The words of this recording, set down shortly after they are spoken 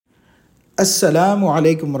Assalamu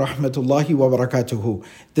alaikum wa rahmatullahi wa barakatuhu.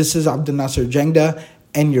 This is Abdul Nasser Jangda,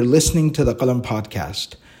 and you're listening to the Qalam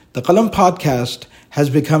Podcast. The Qalam Podcast has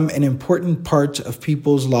become an important part of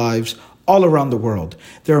people's lives all around the world.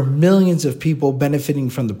 There are millions of people benefiting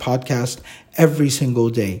from the podcast every single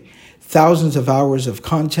day. Thousands of hours of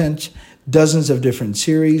content, dozens of different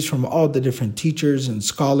series from all the different teachers and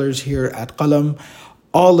scholars here at Qalam.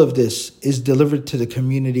 All of this is delivered to the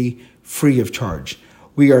community free of charge.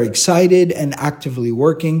 We are excited and actively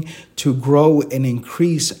working to grow and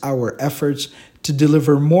increase our efforts to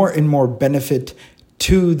deliver more and more benefit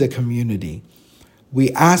to the community.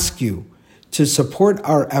 We ask you to support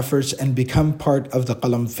our efforts and become part of the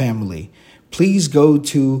Qalam family. Please go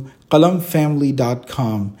to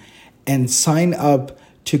qalamfamily.com and sign up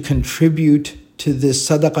to contribute to this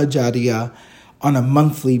sadaqah jariyah on a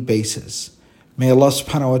monthly basis. May Allah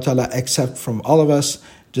subhanahu wa ta'ala accept from all of us.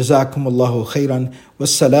 جزاكم الله خيرا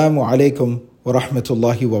والسلام عليكم ورحمة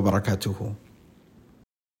الله وبركاته.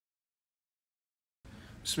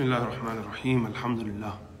 بسم الله الرحمن الرحيم.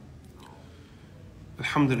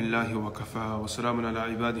 الحمد لله وكفى وسلام على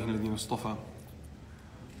عباده الذين اصطفى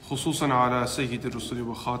خصوصا على سيد الرسل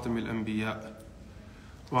وخاتم الأنبياء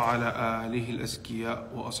وعلى آله الأزكياء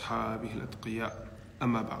وأصحابه الأتقياء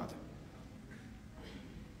أما بعد.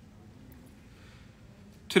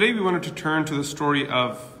 Today we wanted to turn to the story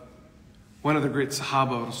of one of the great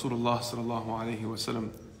Sahaba of Rasulullah sallallahu alaihi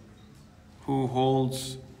wasallam, who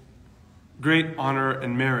holds great honor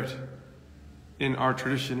and merit in our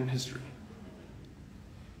tradition and history.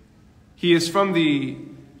 He is from the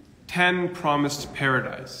 10 promised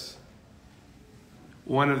paradise,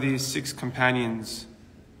 one of these 6 companions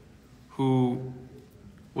who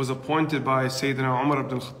was appointed by Sayyidina Umar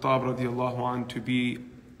ibn al-Khattab radiyallahu anhu to be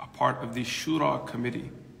a part of the Shura committee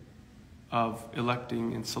of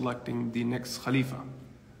electing and selecting the next Khalifa.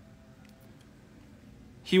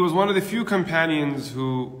 He was one of the few companions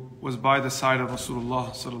who was by the side of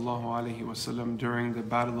Rasulullah sallallahu alaihi wasallam during the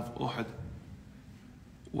Battle of Uhud,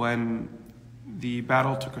 when the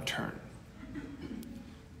battle took a turn.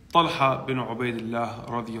 Talha bin Ubaydillah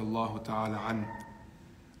radiyallahu ta'ala an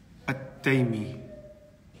At-Taymi.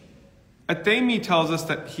 At-Taymi tells us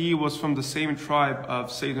that he was from the same tribe of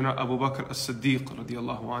Sayyidina Abu Bakr as-Siddiq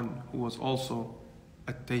radiyallahu anhu, who was also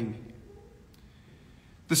At-Taymi.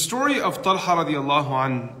 The story of Talha radiyallahu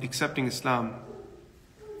anhu accepting Islam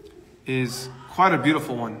is quite a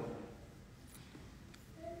beautiful one.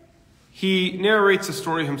 He narrates a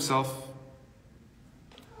story himself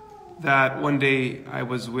that one day I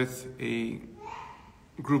was with a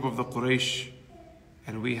group of the Quraysh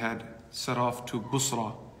and we had set off to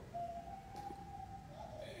Busra,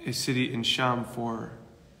 a city in Sham, for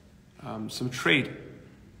some trade.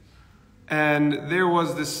 And there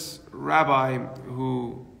was this rabbi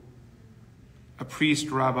a priest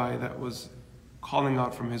rabbi that was calling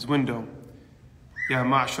out from his window, Ya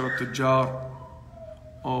ma'ashar al-tujjar,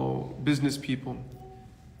 oh business people,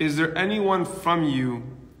 is there anyone from you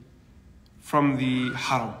from the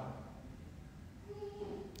haram?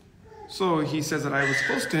 So he says that I was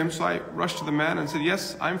close to him, so I rushed to the man and said,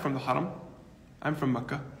 yes, I'm from the haram. I'm from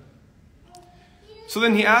Mecca. So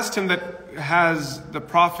then he asked him that, has the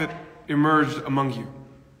Prophet emerged among you?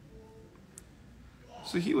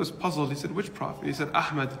 So he was puzzled. He said, which Prophet? He said,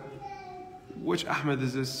 Ahmed. Which Ahmed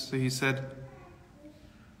is this? So he said,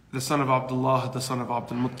 the son of Abdullah, the son of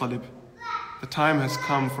Abdul Muttalib. The time has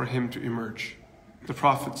come for him to emerge. The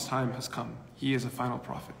Prophet's time has come. He is a final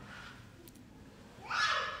Prophet.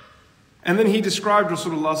 And then he described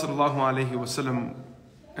Rasulullah sallallahu alaihi wasallam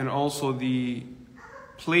and also the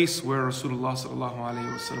place where Rasulullah sallallahu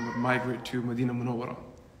alaihi wasallam would migrate to, Medina Munawwara.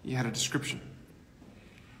 He had a description.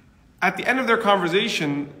 At the end of their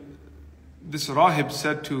conversation, this rahib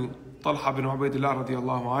said to Talha bin Ubaydillah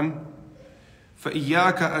radiyallahu anhu,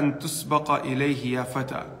 فَإِيَّاكَ أَن تُسْبَقَ إِلَيْهِ يَا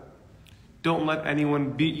فَتَى. Don't let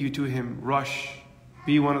anyone beat you to him. Rush.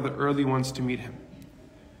 Be one of the early ones to meet him.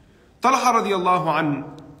 Talha radiyallahu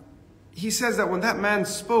anhu, he says that when that man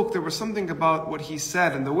spoke, there was something about what he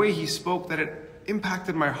said and the way he spoke that it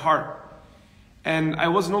impacted my heart. And I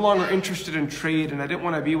was no longer interested in trade and I didn't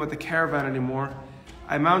want to be with the caravan anymore.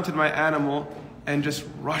 I mounted my animal and just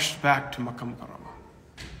rushed back to Makkah Mukarramah.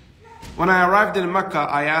 When I arrived in Mecca,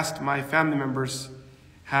 I asked my family members,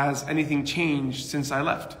 has anything changed since I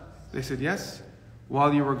left? They said, yes.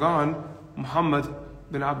 While you were gone, Muhammad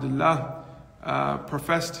bin Abdullah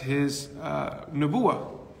professed his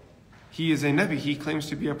nubuwah. He is a Nabi, he claims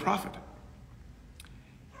to be a prophet.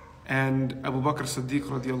 And Abu Bakr Siddiq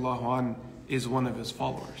radiallahu anh is one of his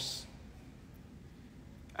followers.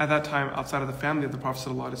 At that time, outside of the family of the Prophet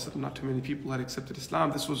ﷺ, not too many people had accepted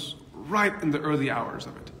Islam. This was right in the early hours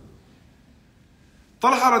of it.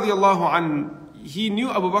 Talha radiallahu an, he knew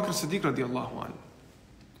Abu Bakr Siddiq radiallahu an.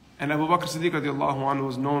 And Abu Bakr Siddiq radiallahu an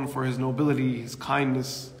was known for his nobility, his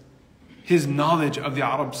kindness, his knowledge of the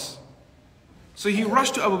Arabs. So he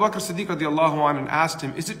rushed to Abu Bakr Siddiq radiallahu an and asked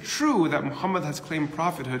him, is it true that Muhammad has claimed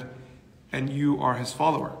prophethood and you are his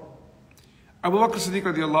follower? Abu Bakr Siddiq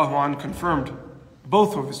radiallahu an confirmed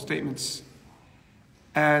both of his statements.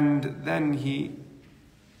 And then he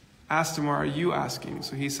asked him, why are you asking?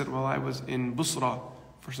 So he said, well, I was in Busra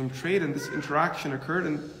for some trade and this interaction occurred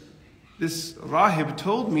and this rahib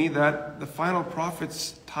told me that the final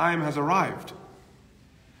prophet's time has arrived.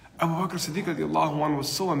 Abu Bakr Siddiq radiallahu anh was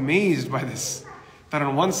so amazed by this, that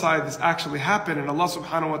on one side this actually happened and Allah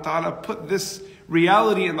subhanahu wa ta'ala put this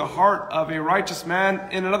reality in the heart of a righteous man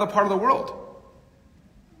in another part of the world.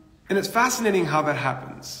 And it's fascinating how that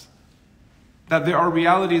happens. That there are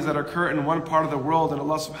realities that occur in one part of the world and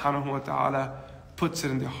Allah subhanahu wa ta'ala puts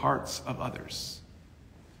it in the hearts of others.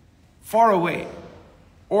 Far away,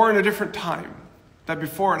 or in a different time, that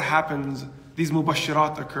before it happens, these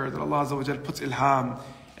mubashirat occur, that Allah Azza wa Jal puts ilham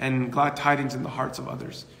and glad tidings in the hearts of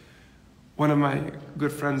others. One of my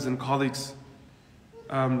good friends and colleagues,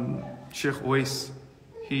 Sheikh Uwais,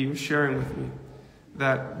 he was sharing with me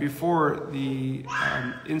that before the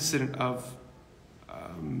incident of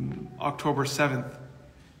October 7th,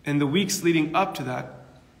 in the weeks leading up to that,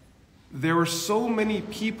 there were so many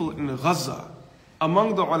people in Gaza,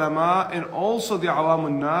 among the ulama and also the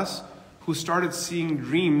awamun nas, who started seeing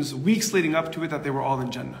dreams weeks leading up to it that they were all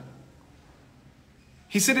in Jannah.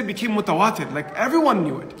 He said it became mutawatir, like everyone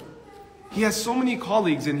knew it. He has so many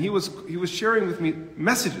colleagues and he was sharing with me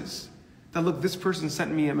messages that, look, this person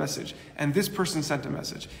sent me a message and this person sent a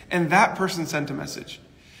message and that person sent a message.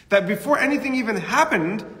 That before anything even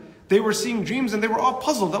happened, they were seeing dreams and they were all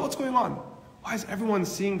puzzled that what's going on? Why is everyone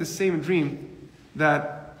seeing the same dream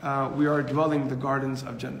that we are dwelling the gardens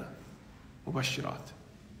of Jannah? Mubashirat.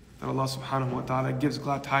 That Allah subhanahu wa ta'ala gives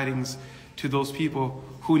glad tidings to those people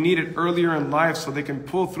who need it earlier in life so they can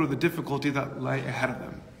pull through the difficulty that lie ahead of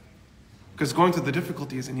them. Because going through the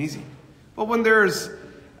difficulty isn't easy. But when there's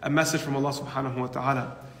a message from Allah subhanahu wa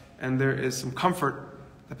ta'ala and there is some comfort,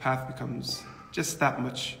 the path becomes just that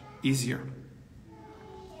much easier.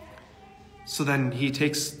 So then he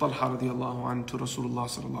takes Talha radiallahu anh to Rasulullah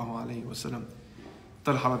sallallahu alayhi wa sallam.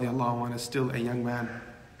 Talha radiallahu anh is still a young man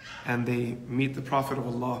and they meet the Prophet of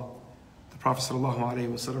Allah. The Prophet sallallahu alayhi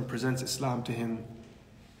wa sallam presents Islam to him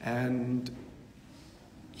and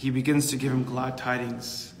he begins to give him glad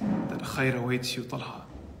tidings that khair awaits you, Talha.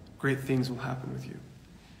 Great things will happen with you.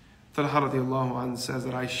 Talha radiallahu anh says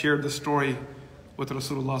that I shared the story with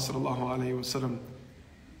Rasulullah sallallahu alayhi wa sallam,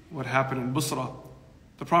 what happened in Busra.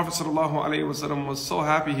 The Prophet sallallahu alayhi wa sallam was so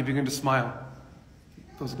happy he began to smile.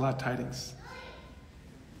 Those glad tidings.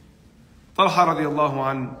 Talha radiallahu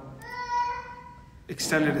anh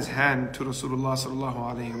extended his hand to Rasulullah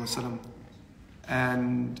sallallahu alayhi wa sallam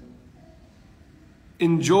and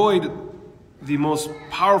enjoyed the most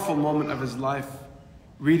powerful moment of his life,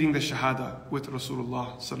 reading the Shahada with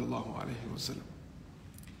Rasulullah sallallahu alayhi wa sallam.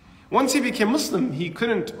 Once he became Muslim, he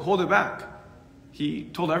couldn't hold it back. He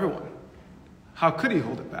told everyone. How could he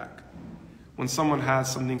hold it back? When someone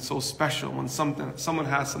has something so special, when someone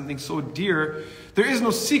has something so dear, there is no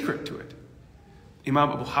secret to it. Imam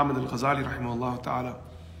Abu Hamid al-Ghazali rahimahullah ta'ala,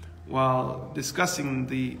 while discussing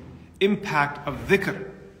the impact of dhikr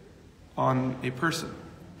on a person,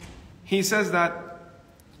 he says that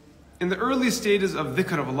in the early stages of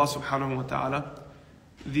dhikr of Allah subhanahu wa ta'ala,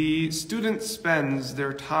 the student spends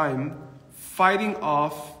their time fighting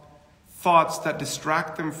off thoughts that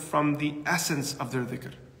distract them from the essence of their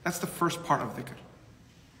dhikr. That's the first part of dhikr.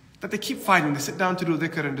 That they keep fighting. They sit down to do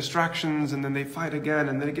dhikr and distractions and then they fight again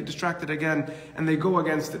and then they get distracted again and they go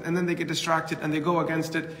against it and then they get distracted and they go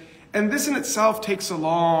against it. And this in itself takes a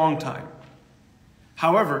long time.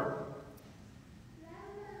 However,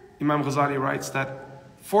 Imam Ghazali writes that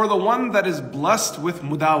for the one that is blessed with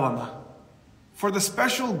mudawama, for the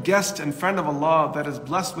special guest and friend of Allah that is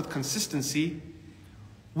blessed with consistency,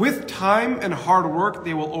 with time and hard work,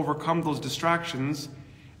 they will overcome those distractions.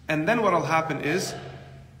 And then what will happen is,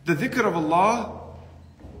 the dhikr of Allah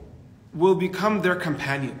will become their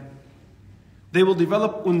companion. They will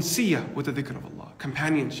develop unsiyah with the dhikr of Allah,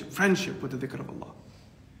 companionship, friendship with the dhikr of Allah.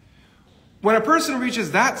 When a person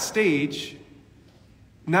reaches that stage,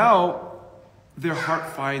 now their heart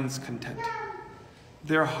finds content.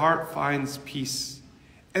 Their heart finds peace.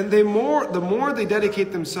 And the more they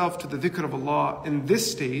dedicate themselves to the dhikr of Allah in this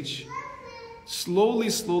stage, slowly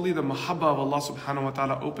the mahabbah of Allah subhanahu wa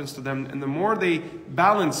ta'ala opens to them. And the more they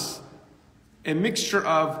balance a mixture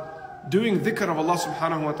of doing dhikr of Allah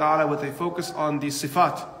subhanahu wa ta'ala with a focus on the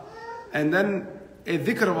sifat, and then a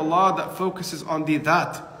dhikr of Allah that focuses on the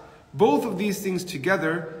dhat. Both of these things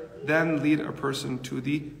together then lead a person to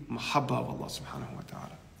the mahabba of Allah subhanahu wa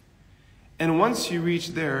ta'ala. And once you reach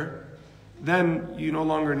there, then you no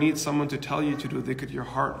longer need someone to tell you to do dhikr. Your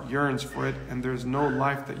heart yearns for it, and there's no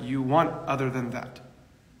life that you want other than that.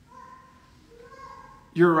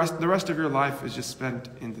 The rest of your life is just spent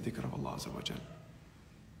in the dhikr of Allah Azza wa Jal.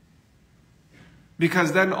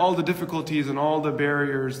 Because then all the difficulties and all the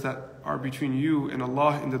barriers that are between you and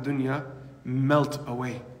Allah in the dunya melt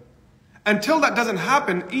away. Until that doesn't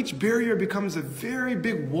happen, each barrier becomes a very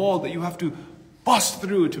big wall that you have to bust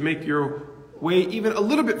through to make your way even a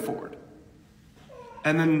little bit forward.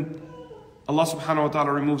 And then Allah subhanahu wa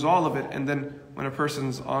ta'ala removes all of it, and then when a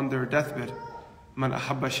person's on their deathbed, man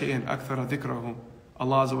ahabba shay'an akthara dhikrahu,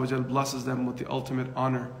 Allah Azza wa Jal blesses them with the ultimate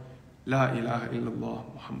honor. La ilaha illallah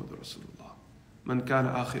Muhammadur Rasulullah. Man kana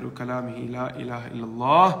akhiru kalamihi la ilaha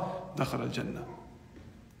illallah dakhala al-jannah.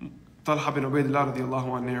 Talha bin Ubaydillah radiallahu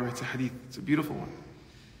anhu narrates a hadith. It's a beautiful one.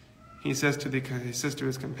 He says to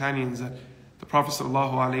his companions that the Prophet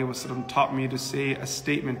sallallahu alaihi wasallam taught me to say a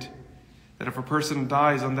statement that if a person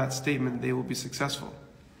dies on that statement, they will be successful.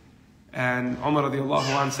 And Umar radiallahu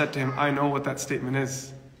anhu said to him, I know what that statement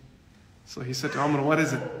is. So he said to Umar, what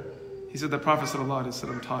is it? He said the Prophet sallallahu alaihi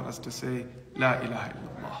wasallam taught us to say, La ilaha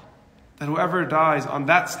illallah. That whoever dies on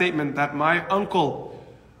that statement that my uncle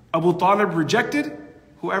Abu Talib rejected,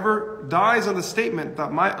 whoever dies on the statement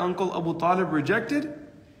that my uncle Abu Talib rejected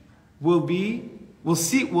will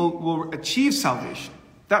achieve salvation.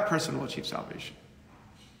 That person will achieve salvation.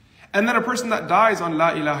 And then a person that dies on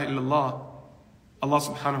La ilaha illallah, Allah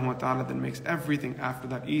subhanahu wa ta'ala then makes everything after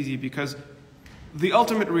that easy, because the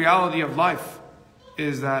ultimate reality of life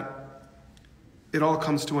is that it all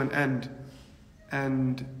comes to an end.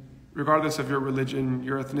 And regardless of your religion,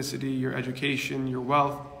 your ethnicity, your education, your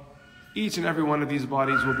wealth, each and every one of these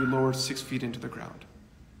bodies will be lowered 6 feet into the ground.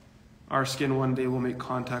 Our skin one day will make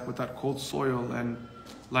contact with that cold soil, and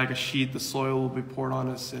like a sheet, the soil will be poured on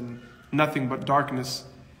us, and nothing but darkness.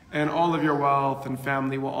 And all of your wealth and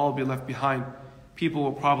family will all be left behind. People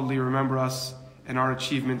will probably remember us and our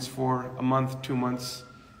achievements for a month, 2 months.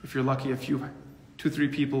 If you're lucky,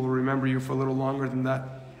 2-3 people will remember you for a little longer than that.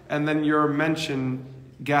 And then your mention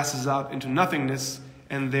gasses out into nothingness,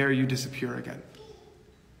 and there you disappear again,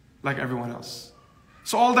 like everyone else.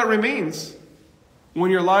 So all that remains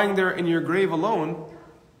when you're lying there in your grave alone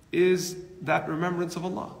is that remembrance of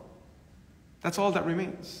Allah. That's all that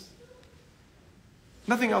remains.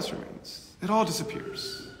 Nothing else remains. It all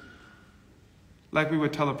disappears. Like we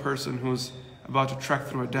would tell a person who's about to trek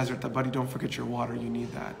through a desert that, buddy, don't forget your water, you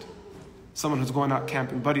need that. Someone who's going out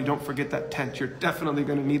camping, buddy, don't forget that tent, you're definitely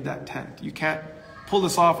going to need that tent. You can't pull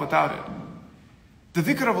this off without it. The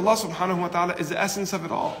dhikr of Allah subhanahu wa ta'ala is the essence of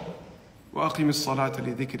it all. وَأَقِيمِ الصَّلَاةَ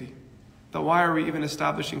لِذِكْرِ. That why are we even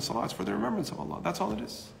establishing salats? For the remembrance of Allah. That's all it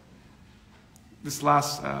is. This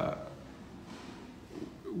last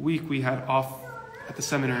week we had off at the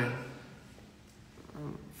seminary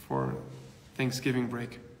for Thanksgiving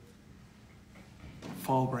break,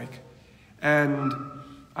 fall break. And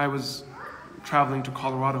I was traveling to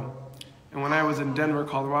Colorado. And when I was in Denver,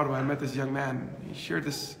 Colorado, I met this young man. He shared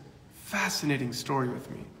this fascinating story with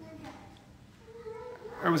me.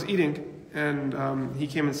 I was eating, and he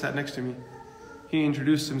came and sat next to me. He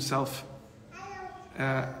introduced himself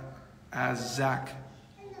as Zach.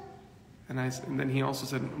 And then he also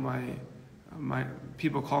said, my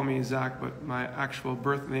people call me Zach, but my actual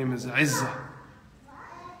birth name is Izzah.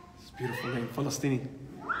 It's a beautiful name, Palestinian.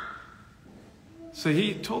 So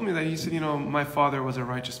he told me that, he said, my father was a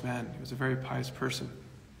righteous man. He was a very pious person.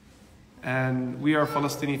 And we are a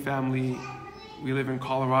Palestinian family. We live in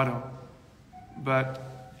Colorado. But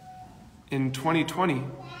in 2020,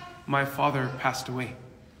 my father passed away.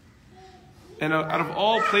 And out of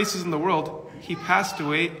all places in the world, he passed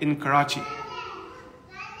away in Karachi.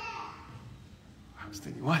 I was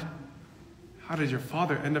thinking, what? How did your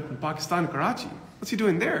father end up in Pakistan, Karachi? What's he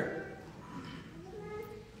doing there?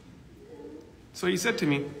 So he said to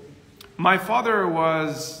me, my father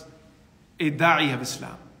was a da'i of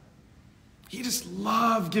Islam. He just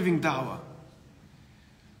loved giving da'wah.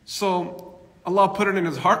 So Allah put it in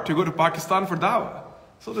his heart to go to Pakistan for da'wah.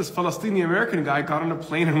 So this Palestinian American guy got on a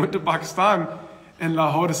plane and went to Pakistan, in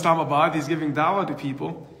Lahore, Islamabad. He's giving da'wah to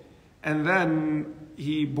people. And then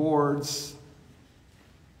he boards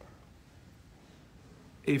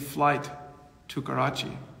a flight to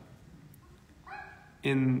Karachi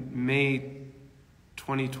in May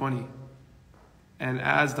 2020. And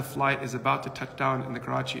as the flight is about to touch down in the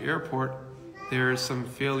Karachi airport, there is some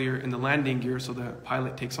failure in the landing gear, so the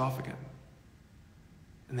pilot takes off again.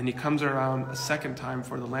 And then he comes around a second time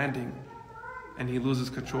for the landing, and he loses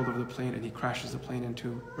control of the plane, and he crashes the plane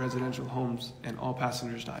into residential homes, and all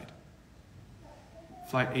passengers died.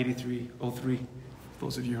 Flight 8303,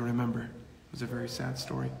 those of you who remember, it was a very sad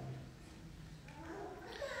story.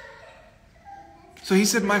 So he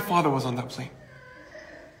said, my father was on that plane.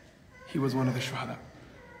 He was one of the shuhada.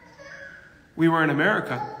 We were in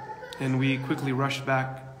America, and we quickly rushed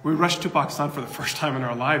back. We rushed to Pakistan for the first time in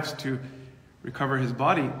our lives to recover his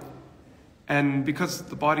body. And because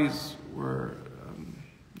the bodies were,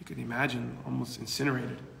 you can imagine, almost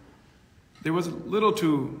incinerated, there was little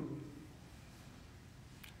to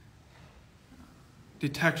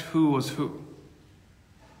detect who was who.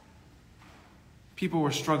 People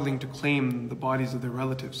were struggling to claim the bodies of their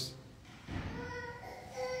relatives.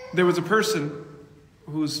 There was a person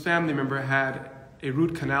whose family member had a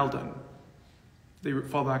root canal done. They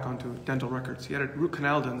fall back onto dental records. He had a root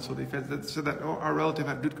canal done, so they said that, oh, our relative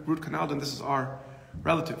had root canal done, this is our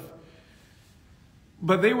relative.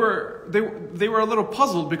 But they were a little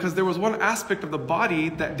puzzled because there was one aspect of the body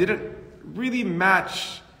that didn't really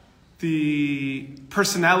match the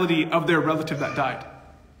personality of their relative that died.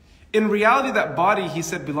 In reality, that body, he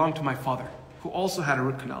said, belonged to my father, who also had a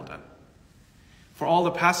root canal done. For all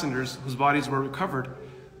the passengers whose bodies were recovered,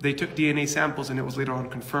 they took DNA samples, and it was later on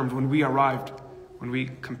confirmed when we arrived, when we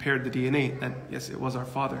compared the DNA, that yes, it was our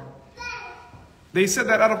father. They said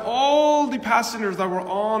that out of all the passengers that were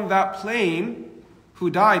on that plane who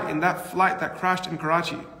died in that flight that crashed in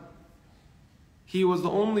Karachi, he was the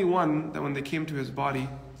only one that when they came to his body,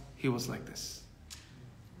 he was like this.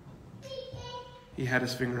 He had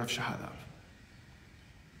his finger of shahada.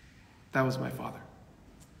 That was my father.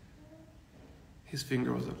 His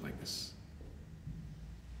finger was up like this.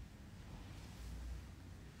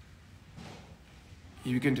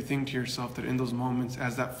 You begin to think to yourself that in those moments,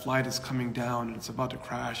 as that flight is coming down and it's about to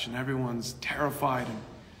crash and everyone's terrified and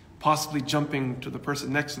possibly jumping to the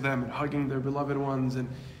person next to them and hugging their beloved ones and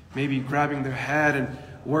maybe grabbing their head and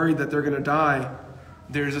worried that they're going to die,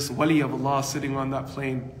 there's this wali of Allah sitting on that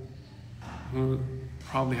plane who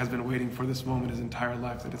probably has been waiting for this moment his entire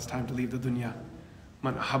life, that it's time to leave the dunya.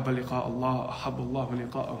 Man ahabba liqa Allah, ahabba Allahu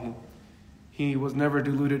liqa'ahu. He was never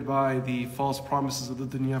deluded by the false promises of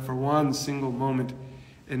the dunya for one single moment.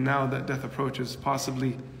 And now that death approaches,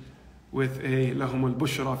 possibly with a lahumul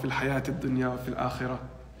bushra fil hayat ad-dunya wa fil akhirah,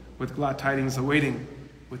 with glad tidings awaiting,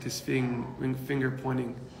 with his finger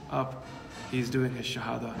pointing up, he's doing his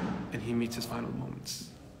shahada and he meets his final moments.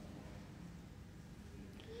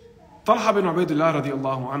 Talha bin Ubaydillah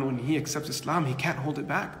radiallahu anhu, when he accepts Islam, he can't hold it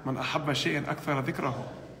back. Man ahabba shay'an akthara dhikrahu.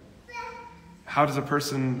 How does a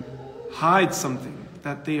person hide something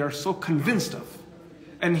that they are so convinced of?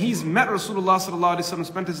 And he's met Rasulullah sallallahu alaihi wasallam,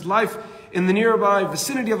 spent his life in the nearby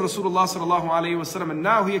vicinity of Rasulullah sallallahu alaihi wasallam, and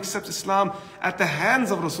now he accepts Islam at the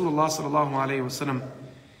hands of Rasulullah sallallahu alaihi wasallam.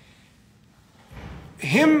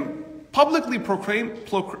 Him publicly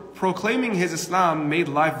proclaiming his Islam made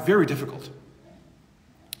life very difficult,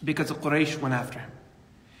 because the Quraysh went after him.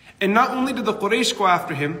 And not only did the Quraysh go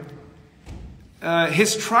after him,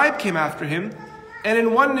 his tribe came after him, and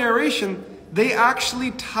in one narration, they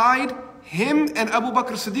actually tied him and Abu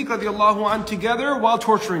Bakr Siddiq radiallahu anh together while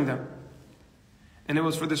torturing them. And it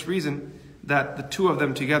was for this reason that the two of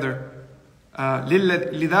them together,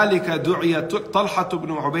 لِذَلِكَ دُعِيَ طَلْحَةُ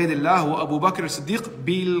بْنُ عُبَيْدِ اللَّهِ وَأَبُو بَكْرِ الصِّدِّيقِ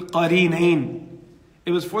بِالْقَرِينَيْن.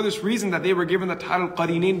 It was for this reason that they were given the title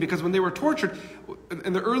Qarinain, because when they were tortured,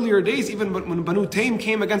 in the earlier days, even when Banu Taym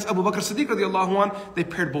came against Abu Bakr Siddiq radiallahu anh, they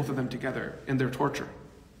paired both of them together in their torture.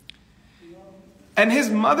 And his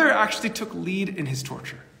mother actually took lead in his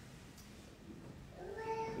torture.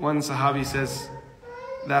 One Sahabi says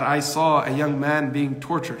that I saw a young man being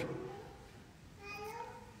tortured.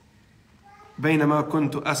 بينما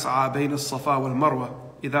كنت أسعى بين الصفا والمروة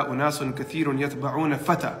إذا أناس كثير يتبعون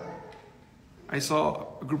فتى. I saw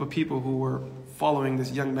a group of people who were following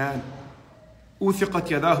this young man.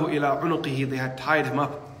 أوثقت يداه إلى عنقه. They had tied him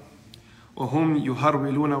up. وهم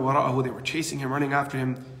يهرولون وراءه. They were chasing him, running after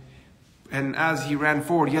him. And as he ran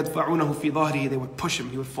forward, يدفعونه في ظهره. They would push him,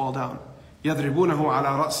 he would fall down. يضربونه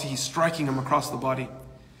على رأسه, striking him across the body.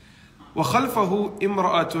 وخلفه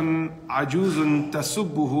امرأة عجوز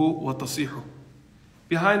تسبه وتصيح.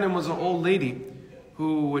 Behind him was an old lady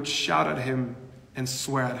who would shout at him and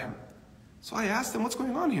swear at him. So I asked them, what's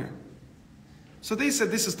going on here? So they said,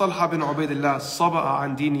 this is Talha bin Ubaydillah, صبأ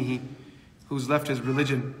عن دينه, who's left his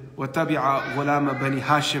religion, وتبع غلام بني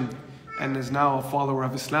هاشم, and is now a follower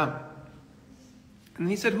of Islam. And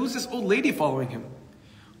he said, who's this old lady following him?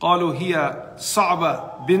 قالوا هي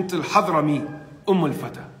صعبة بنت الحضرمي.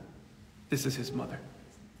 Fata. This is his mother.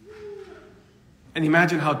 And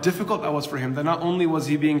imagine how difficult that was for him, that not only was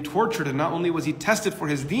he being tortured and not only was he tested for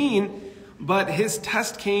his deen, but his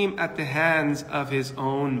test came at the hands of his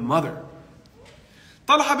own mother.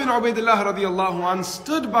 Talha bin Ubaydillah radiallahu anh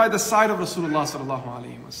stood by the side of Rasulullah sallallahu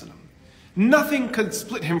alayhi wasallam. Nothing could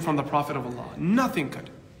split him from the Prophet of Allah. Nothing could.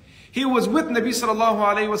 He was with Nabi sallallahu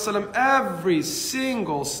alayhi wasallam every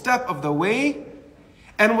single step of the way,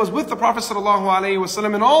 and was with the Prophet sallallahu alayhi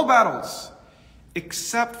wasallam in all battles,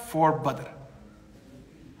 except for Badr.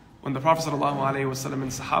 When the Prophet sallallahu alayhi wasallam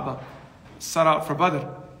and Sahaba set out for Badr,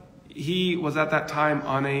 he was at that time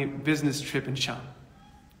on a business trip in Sham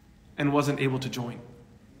and wasn't able to join.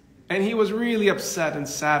 And he was really upset and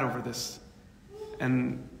sad over this.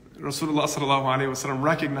 And Rasulullah sallallahu alayhi wasallam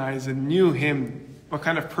recognized and knew him, what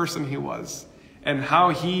kind of person he was, and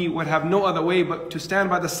how he would have no other way but to stand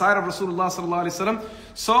by the side of Rasulullah sallallahu alayhi wasallam.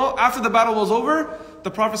 So after the battle was over,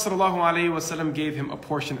 the Prophet sallallahu alayhi wasallam gave him a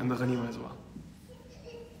portion in the ghanimah as well.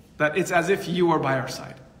 That it's as if you were by our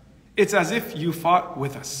side. It's as if you fought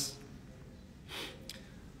with us.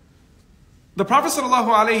 The Prophet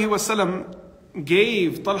ﷺ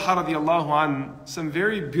gave Talha radiallahu an some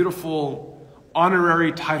very beautiful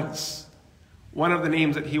honorary titles. One of the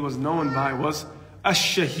names that he was known by was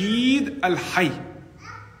Ash-Shaheed Al-Hayy.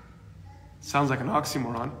 Sounds like an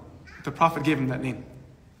oxymoron. The Prophet gave him that name.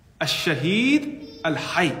 Ash-Shaheed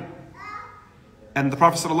Al-Hayy. And the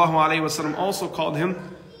Prophet ﷺ also called him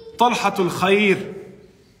Talhatul Khair.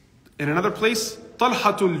 In another place,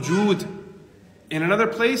 Talhatul Jud. In another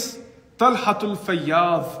place, Talhatul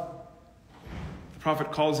Fayyad. The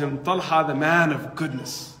Prophet calls him Talha, the man of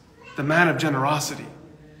goodness, the man of generosity.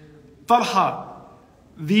 Talha,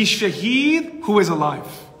 the Shaheed who is alive.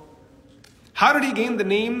 How did he gain the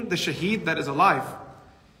name, the Shaheed that is alive?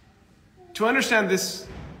 To understand this,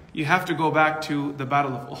 you have to go back to the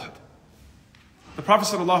Battle of Uhud. The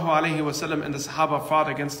Prophet ﷺ and the Sahaba fought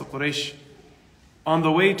against the Quraysh. On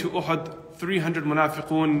the way to Uhud, 300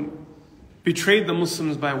 munafiqun betrayed the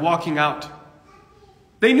Muslims by walking out.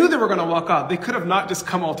 They knew they were going to walk out. They could have not just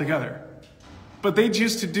come all together. But they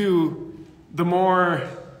used to do the more...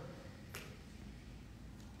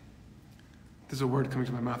 There's a word coming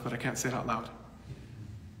to my mouth, but I can't say it out loud.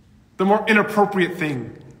 The more inappropriate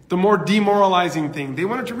thing. The more demoralizing thing. They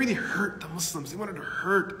wanted to really hurt the Muslims. They wanted to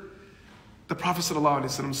hurt the Prophet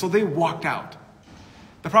ﷺ. So they walked out.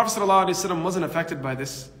 The Prophet ﷺ wasn't affected by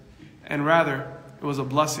this. And rather, it was a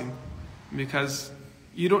blessing. Because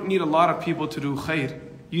you don't need a lot of people to do khair.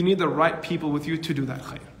 You need the right people with you to do that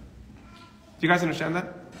khair. Do you guys understand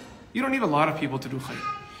that? You don't need a lot of people to do khair.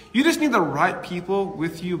 You just need the right people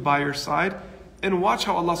with you by your side. And watch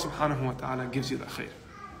how Allah subhanahu wa ta'ala gives you that khair.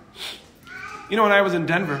 You know, when I was in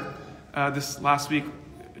Denver this last week,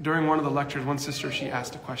 during one of the lectures, one sister, she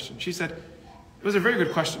asked a question. She said, it was a very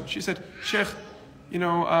good question. She said, Sheikh, you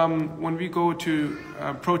know, when we go to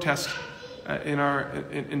protest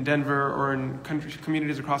in Denver or in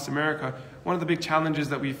communities across America, one of the big challenges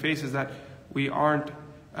that we face is that we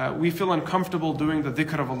feel uncomfortable doing the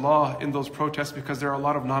dhikr of Allah in those protests because there are a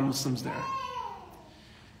lot of non-Muslims there.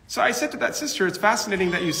 So I said to that sister, it's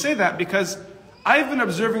fascinating that you say that because I've been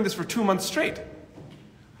observing this for 2 months straight.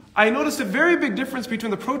 I noticed a very big difference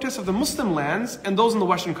between the protests of the Muslim lands and those in the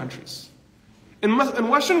Western countries. In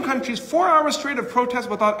Western countries, 4 hours straight of protests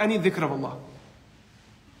without any dhikr of Allah.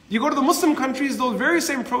 You go to the Muslim countries, those very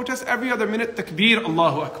same protests, every other minute, takbir,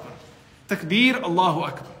 Allahu Akbar. Takbir, Allahu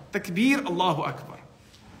Akbar. Takbir, Allahu Akbar.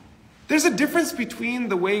 There's a difference between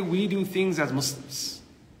the way we do things as Muslims.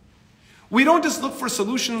 We don't just look for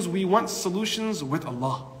solutions, we want solutions with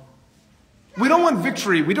Allah. We don't want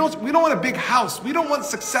victory. We don't want a big house. We don't want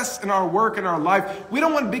success in our work, in our life. We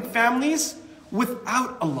don't want big families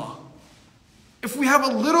without Allah. If we have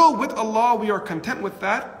a little with Allah, we are content with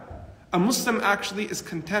that. A Muslim actually is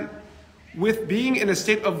content with being in a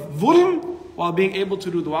state of dhulm while being able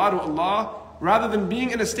to do dua to Allah, rather than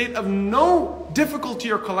being in a state of no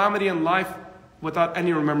difficulty or calamity in life without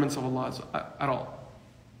any remembrance of Allah at all.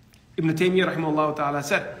 Ibn Taymiyyah rahimahullah ta'ala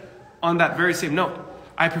said, on that very same note,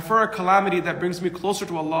 I prefer a calamity that brings me closer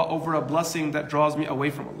to Allah over a blessing that draws me away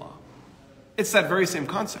from Allah. It's that very same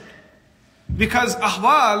concept. Because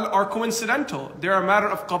ahwal are coincidental. They're a matter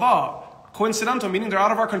of qada. Coincidental, meaning they're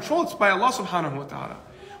out of our control. It's by Allah subhanahu wa ta'ala.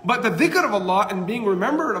 But the dhikr of Allah and being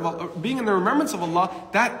remembered of Allah, being in the remembrance of Allah,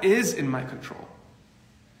 that is in my control.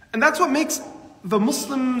 And that's what makes the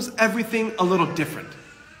Muslims everything a little different.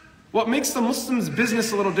 What makes the Muslims'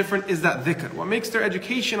 business a little different is that dhikr. What makes their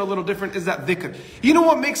education a little different is that dhikr. You know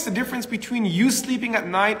what makes the difference between you sleeping at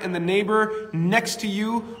night and the neighbor next to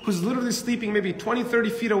you who's literally sleeping maybe 20, 30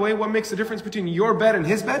 feet away? What makes the difference between your bed and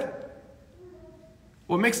his bed?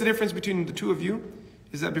 What makes the difference between the two of you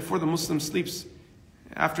is that before the Muslim sleeps,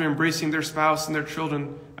 after embracing their spouse and their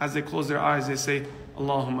children, as they close their eyes, they say,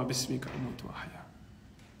 Allahumma bismika amutu wa ahya.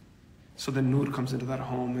 So then nur comes into that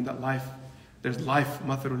home, in that life. There's life.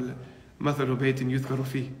 مَثَلُ بَيْتٍ يُذْكَرُ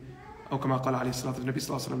فِيهِ. Or kama qala alayhi salatu, the Nabi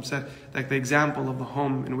sallallahu alayhi wa sallam said, like the example of the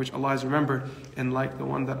home in which Allah is remembered, and like the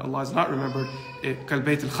one that Allah is not remembered,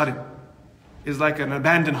 كَالْبَيْتِ الْخَرِبِ, is like an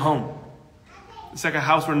abandoned home. It's like a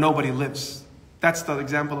house where nobody lives. That's the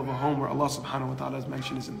example of a home where Allah subhanahu wa ta'ala is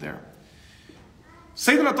mentioned isn't there.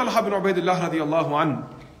 Sayyidina Talha bin Ubaydillah radiallahu anhu,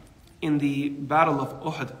 in the battle of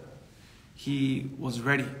Uhud, he was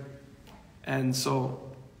ready. And so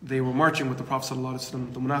they were marching with the Prophet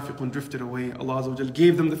ﷺ. The munafiqun drifted away. Allah Azza wa Jal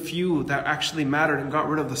gave them the few that actually mattered and got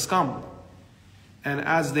rid of the scum. And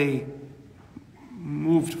as they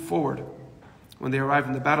moved forward, when they arrived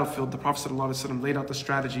in the battlefield, the Prophet ﷺ laid out the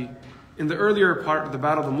strategy. In the earlier part of the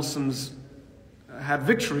battle, the Muslims had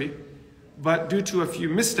victory, but due to a few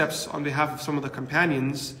missteps on behalf of some of the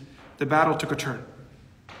companions, the battle took a turn.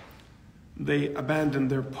 They abandoned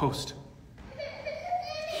their post.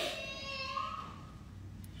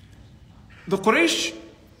 The Quraysh,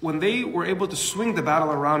 when they were able to swing the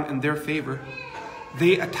battle around in their favor,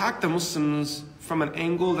 they attacked the Muslims from an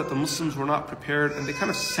angle that the Muslims were not prepared, and they kind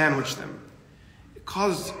of sandwiched them. It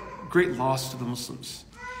caused great loss to the Muslims.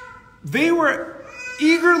 They were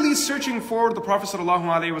eagerly searching for the Prophet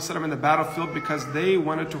ﷺ in the battlefield because they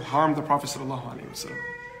wanted to harm the Prophet ﷺ.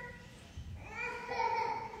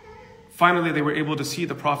 Finally, they were able to see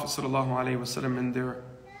the Prophet ﷺ, and their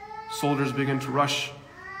soldiers began to rush.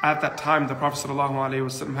 At that time, the Prophet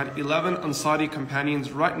ﷺ had 11 Ansari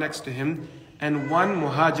companions right next to him and one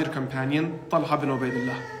Muhajir companion, Talha bin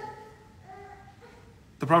Ubaydillah.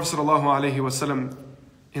 The Prophet ﷺ,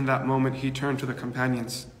 in that moment, he turned to the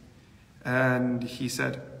companions and he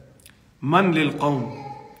said, Man lil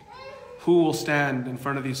qawm, who will stand in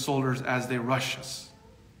front of these soldiers as they rush us?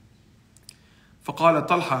 فَقَالَ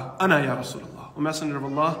طَلْحَ أَنَا يَا رَسُولَ اللَّهِ, O Messenger of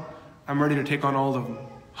Allah, I'm ready to take on all of them.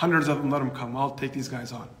 Hundreds of them, let them come. I'll take these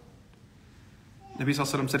guys on. Nabi Sallallahu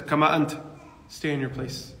Alaihi Wasallam said, Kama ant, stay in your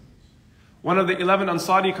place. One of the 11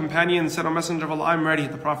 Ansari companions said, O Messenger of Allah, I'm ready.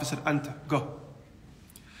 The Prophet said, Anta, go.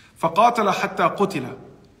 فَقَاتَلَ حَتَّى قُتِلَ,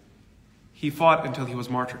 he fought until he was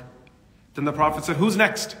martyred. Then the Prophet said, who's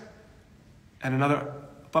next? And another,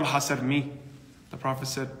 Talha said, me. The Prophet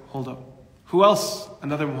said, hold up. Who else?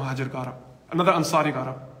 Another Muhajir got up. Another Ansari got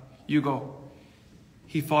up. You go.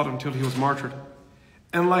 He fought until he was martyred.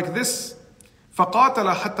 And like this,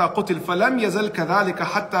 فَقَاتَلَ حَتَّى قُتِلْ فَلَمْ يَزَلْ كَذَلِكَ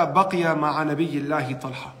حَتَّى بَقِيَ مَعَ نَبِيِّ اللَّهِ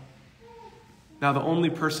طَلْحَ. Now the only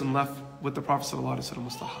person left with the Prophet ﷺ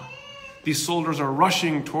was Talha. These soldiers are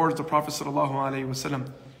rushing towards the Prophet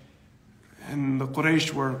ﷺ, and the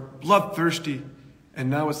Quraysh were bloodthirsty, and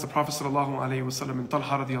now it's the Prophet ﷺ and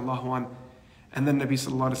Talha radiallahu anhu. And then Nabi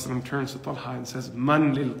ﷺ turns to Talha and says,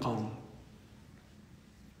 Man lil qawm,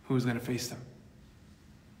 who's going to face them?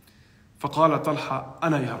 فَقَالَ طَلْحَ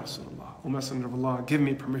أَنَا يَا رَسُولَ اللَّهِ, O Messenger of Allah, give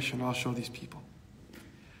me permission, I'll show these people.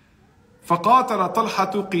 فَقَاتَلَ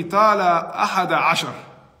طَلْحَةُ قِتَالَ أَحَدَ عَشَرٍ.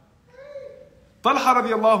 Talha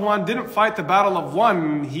radiallahu anh didn't fight the battle of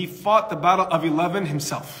 1, he fought the battle of 11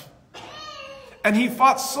 himself. And he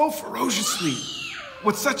fought so ferociously,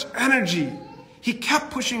 with such energy. He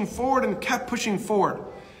kept pushing forward and kept pushing forward.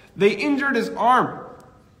 They injured his arm.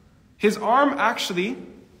 His arm actually,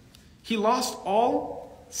 he lost all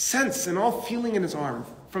sense and all feeling in his arm.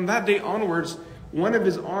 From that day onwards, one of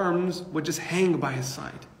his arms would just hang by his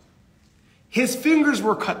side. His fingers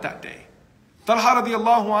were cut that day. Talha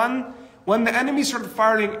radiallahu anh, when the enemy started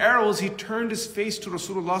firing arrows, he turned his face to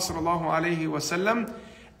Rasulullah sallallahu alayhi wasallam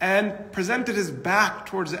and presented his back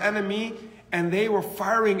towards the enemy, and they were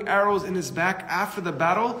firing arrows in his back. After the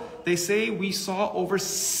battle, they say we saw over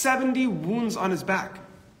 70 wounds on his back.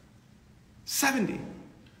 70.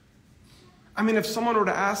 I mean, if someone were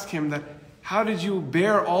to ask him that, how did you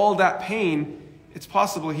bear all that pain? It's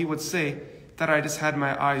possible he would say that I just had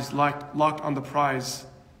my eyes locked on the prize.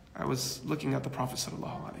 I was looking at the Prophet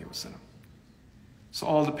sallallahu alaihi wasallam. So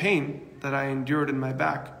all the pain that I endured in my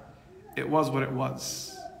back, it was what it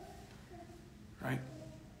was. Right?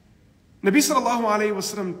 Nabi sallallahu alayhi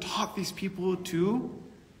wasallam taught these people to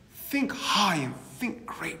think high and think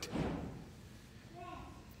great.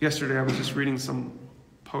 Yesterday I was just reading some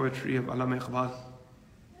poetry of Allama Iqbal,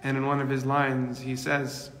 and in one of his lines he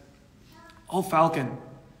says, "O falcon,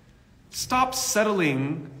 stop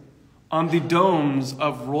settling on the domes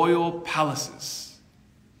of royal palaces.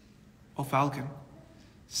 O falcon,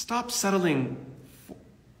 stop settling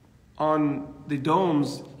on the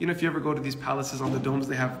domes. You know, if you ever go to these palaces, on the domes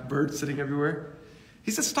they have birds sitting everywhere.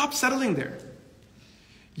 He said, stop settling there.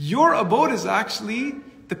 Your abode is actually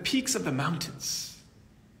the peaks of the mountains.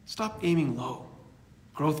 Stop aiming low.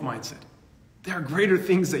 Growth mindset. There are greater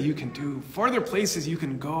things that you can do, farther places you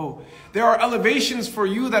can go. There are elevations for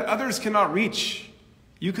you that others cannot reach.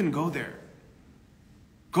 You can go there.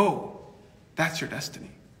 Go. That's your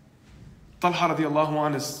destiny. Talha radiallahu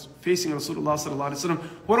anh is facing Rasulullah sallallahu alaihi wasallam.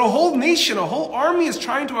 What a whole nation, a whole army is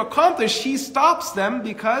trying to accomplish, he stops them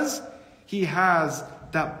because he has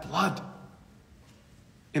that blood.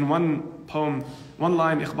 In one poem, one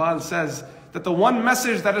line, Iqbal says that the one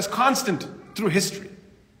message that is constant through history,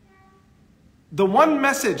 the one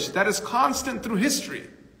message that is constant through history,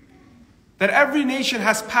 that every nation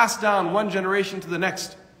has passed down one generation to the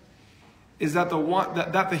next, is that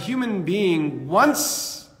the human being,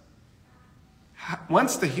 once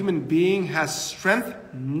the human being has strength,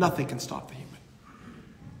 nothing can stop the human.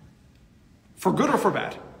 For good or for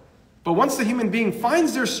bad. But once the human being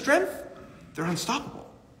finds their strength, they're unstoppable.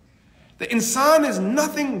 The insan is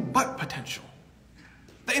nothing but potential.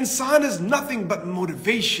 The insan is nothing but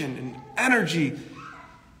motivation and energy.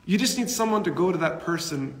 You just need someone to go to that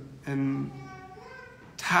person and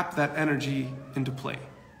tap that energy into play.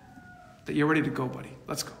 That you're ready to go, buddy.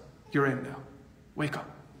 Let's go. You're in now. Wake up.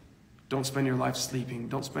 Don't spend your life sleeping.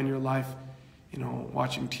 Don't spend your life,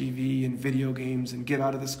 watching TV and video games, and get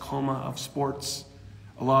out of this coma of sports.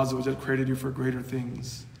 Allah Azza wa Jal created you for greater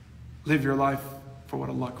things. Live your life for what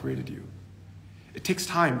Allah created you. It takes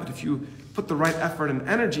time, but if you put the right effort and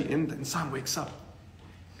energy in, the insan wakes up.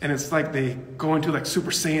 And it's like they go into like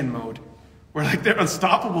Super Saiyan mode, where like they're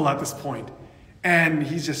unstoppable at this point. And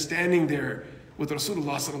he's just standing there with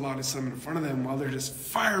Rasulullah sallallahu alaihi wasallam in front of them while they're just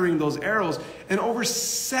firing those arrows. And over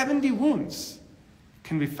 70 wounds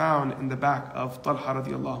can be found in the back of Talha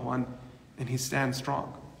radiallahu an, and he stands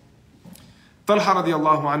strong. Talha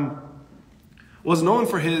radiallahu an was known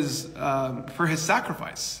for his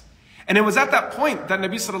sacrifice. And it was at that point that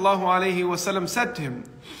Nabi sallallahu alayhi wasallam said to him,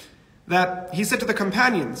 that he said to the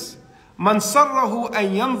companions, من سره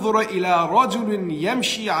أن ينظر إلى رجل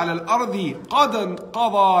يمشي على الأرض قد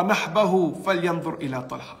قضى نحبه فلينظر إلى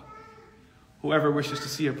طلحة. Whoever wishes to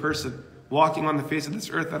see a person walking on the face of this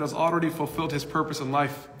earth that has already fulfilled his purpose in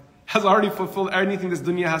life, has already fulfilled anything this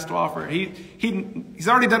dunya has to offer, he's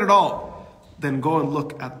already done it all, then go and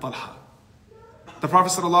look at Talha. The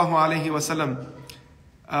Prophet sallallahu alaihi wasallam,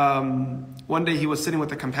 one day he was sitting with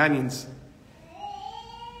the companions.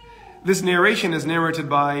 This narration is narrated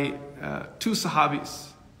by two sahabis.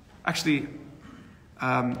 Actually,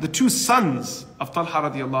 the two sons of Talha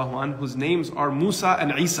radiallahu anh, whose names are Musa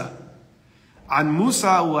and Isa. عن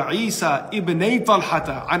موسى وعيسى ابني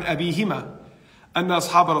طلحة عن أبيهما أن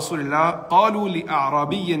أصحاب رسول الله قالوا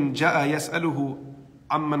لأعرابي جاء يسأله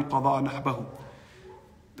عمن قضى نحبه.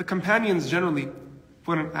 The companions generally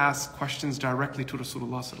wouldn't ask questions directly to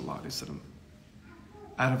Rasulullah sallallahu alaihi wasallam.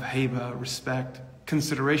 Out of haiba, respect,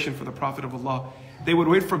 consideration for the Prophet of Allah, they would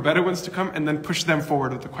wait for Bedouins to come and then push them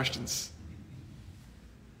forward with the questions.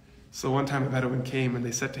 So one time a Bedouin came and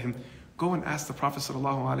they said to him, go and ask the Prophet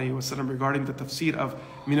sallallahu alaihi wasallam regarding the tafsir of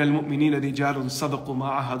من المؤمنين رجال صدقوا ما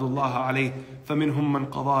عاهدوا الله عليه فمنهم من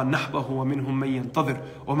قضى نحبه ومنهم من ينتظر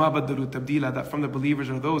وما بدلوا تبديلا. That from the believers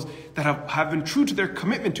are those that have been true to their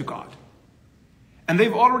commitment to God. And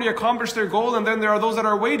they've already accomplished their goal, and then there are those that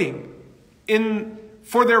are waiting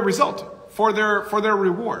for their result, for their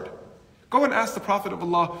reward. Go and ask the Prophet of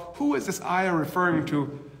Allah, who is this ayah referring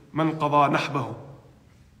to? Man qada nahbahu.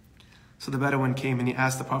 So the Bedouin came and he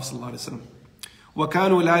asked the Prophet sallallahu alaihi wasallam,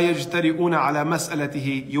 وَكَانُوا لَا يَجْتَرِئُونَ عَلَى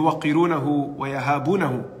مَسْأَلَتِهِ يُوَقِّرُونَهُ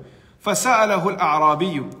وَيَهَابُونَهُ فَسَأَلَهُ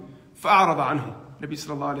الْأَعْرَابِيُّ فَأَعْرَضَ عَنْهُ. Nabi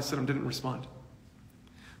sallallahu alaihi wasallam didn't respond.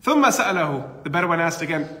 ثُمَّ سَأَلَهُ. The Bedouin asked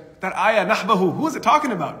again, that ayah, nahbahu, who is it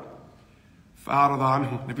talking about? فَأَعْرَضَ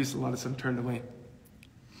عَنْهُ. Nabi sallallahu alaihi wasallam turned away.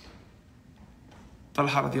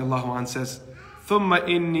 Talha radiallahu anh says, ثُمَّ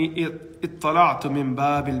إِنِّي اطَّلَعْتُ مِنْ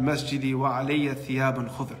بَابِ الْمَسْجِدِ وَعَلَيَّ ثِيَابٌ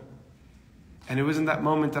خُضْرٌ. And it was in that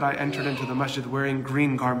moment that I entered into the masjid wearing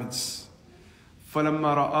green garments.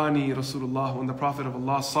 فَلَمَّا رَآنِي رَسُولُ اللَّهِ. When the Prophet of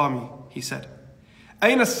Allah saw me, he said,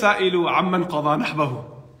 أَيْنَ السَّائِلُ عَمَّنْ قَضَى نَحْبَهُ.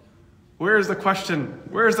 Where is the question?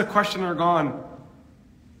 Where is the questioner gone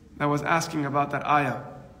that was asking about that ayah?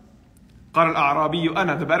 قَالَ الْأَعْرَابِيُّ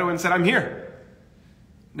أَنَا. The Bedouin said, I'm here.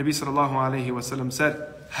 Nabi sallallahu alayhi wasallam said,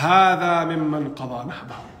 هَذَا مِمَّنْ قَضَى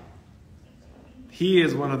نَحْبَهُ. He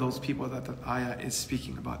is one of those people that the ayah is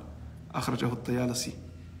speaking about. أخرجه الطيالسي.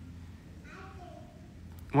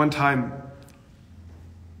 One time,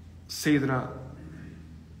 Sayyidina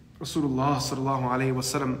Rasulullah sallallahu alayhi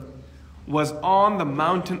wasallam was on the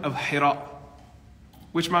mountain of Hira.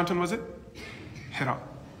 Which mountain was it? Hira.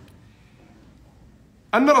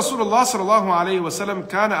 أن رسول الله صلى الله عليه وسلم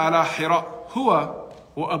كان على حراء هو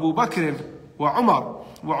وأبو بكر وعمر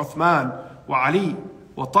وعثمان وعلي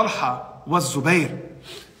وطلحة والزبير.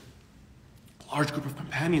 Large group of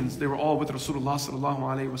companions, they were all with Rasulullah sallallahu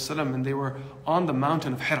alayhi wasallam, and they were on the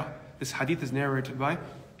mountain of Hira. This hadith is narrated by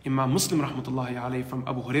Imam Muslim rahmatullahi alayhi from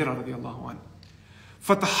Abu Hurairah radiallahu anhu.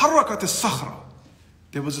 فَتَحَرَّكَتِ الصَّخْرَةِ.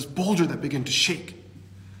 There was this boulder that began to shake.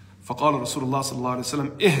 فَقَالَ رسول الله صلى الله عليه وسلم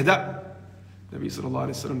اهدأ. Nabi sallallahu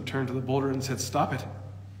alayhi wasallam turned to the boulder and said, stop it.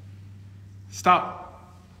 Stop.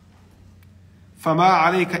 فَمَا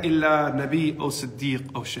عَلَيْكَ إِلَّا نَبِي أَوْ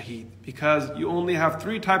صِدِّيقٌ أَوْ شَهِيدٌ. Because you only have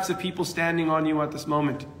three types of people standing on you at this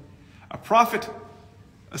moment. A prophet,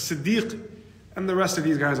 a siddiq, and the rest of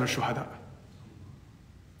these guys are shuhada.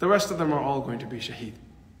 The rest of them are all going to be shaheed.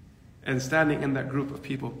 And standing in that group of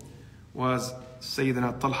people was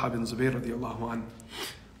Sayyidina Talha bin Zubayr radiallahu anhu.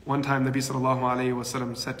 One time Nabi sallallahu alayhi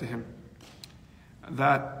wasallam said to him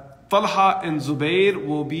that Talha and Zubayr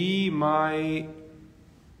will be my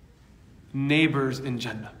neighbors in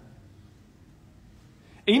Jannah.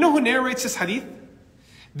 And you know who narrates this hadith?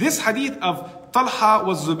 This hadith of Talha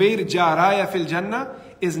wa Zubayr jaraya fil Jannah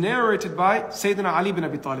is narrated by Sayyidina Ali bin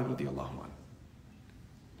Abi Talib radiallahu anhu.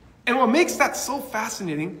 And what makes that so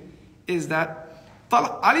fascinating is that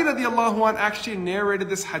Ali radiallahu anhu actually narrated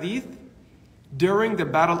this hadith during the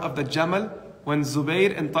battle of the Jamal, when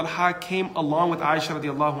Zubayr and Talha came along with Aisha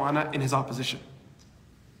radiallahu anha in his opposition.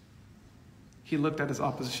 He looked at his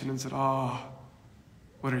opposition and said,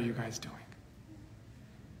 what are you guys doing?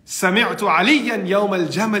 سَمِعْتُ عَلِيًّا يَوْمَ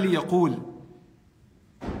الْجَمَلِ يَقُولُ.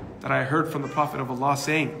 That I heard from the Prophet of Allah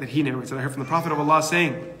saying, that he narrates, that I heard from the Prophet of Allah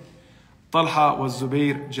saying, Talha wa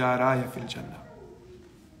Zubayr jaraya fil Jannah.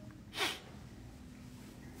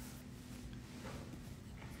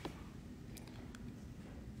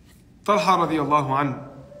 Talha radiallahu anhu,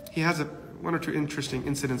 he has one or two interesting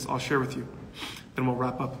incidents I'll share with you. Then we'll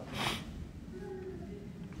wrap up.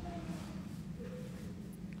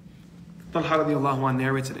 Talha radiallahu anhu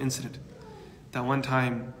narrates an incident that one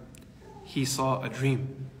time he saw a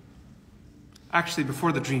dream. Actually,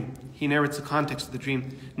 before the dream, he narrates the context of the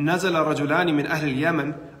dream. نَزَلَ رَجُلَانِ مِنْ أَهْلِ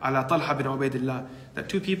الْيَمَنِ عَلَى طَلْحَ بِنْ عُبَيْدِلَّهِ. That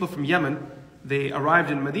two people from Yemen, they arrived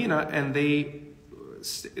in Medina and they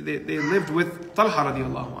lived with Talha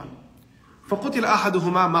radiallahu anhu. فَقُتِلَ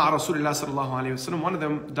أَحَدُهُمَا مَعَ رَسُولِ اللَّهِ صَلَّى اللَّهُ عَلَيْهِ وسلم. One of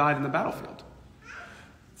them died in the battlefield.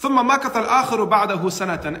 ثُمَّ مَكَثَ الْآخَرُ بَعْدَهُ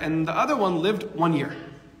سَنَةً. And the other one lived 1 year.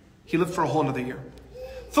 He lived for a whole another year.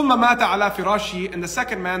 ثُمَّ مَاتَ عَلَى فِرَاشِهِ. And the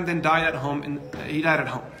second man then died at home. He died at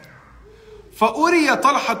home. فَأُرِيَ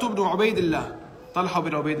طَلْحَةُ بْنُ عُبَيْدِ اللَّهِ. Talha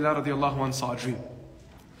bin Ubaydillah radiallahu anhu saw a dream.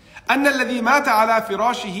 أَنَّ الَّذِي مَاتَ عَلَى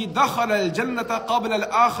فِرَاشِهِ دَخَلَ الْجَنَّةَ قَبْلَ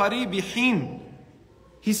الْآخَرِ بِحِينٍ.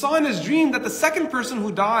 He saw in his dream that the second person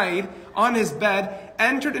who died on his bed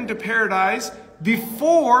entered into paradise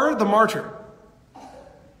before the martyr.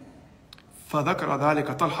 فَذَكَرَ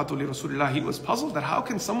ذَلِكَ طَلْحَةُ لِرَسُولِ اللَّهِ. He was puzzled that how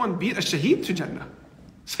can someone beat a shaheed to Jannah?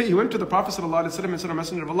 So he went to the Prophet ﷺ and said, O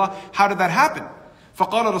Messenger of Allah, how did that happen?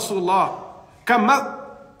 فَقَالَ رَسُولُ اللَّهِ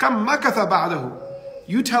كَمْ مَكَثَ بَعْدَهُ.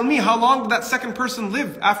 You tell me, how long did that second person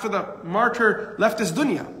live after the martyr left his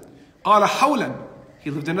dunya? قَالَ حَوْلًا.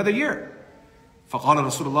 He lived another year. فَقَالَ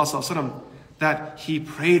رَسُولُ اللَّهِ صَلَّى اللَّهُ عَلَيْهِ وسلم, that he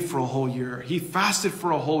prayed for a whole year. He fasted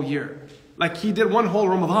for a whole year. Like he did one whole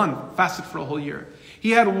Ramadan, fasted for a whole year.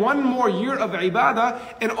 He had one more year of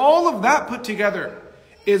ibadah, and all of that put together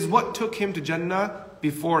is what took him to Jannah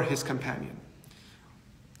before his companion.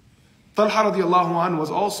 Talha radiallahu anhu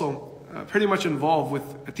was also pretty much involved with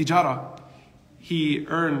tijara. He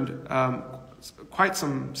earned quite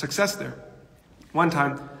some success there. One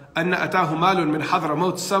time, أَنَّ أَتَاهُ مَالٌ مِنْ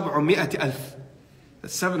حَضْرَمَوْتِ 700,000. That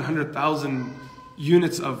 700,000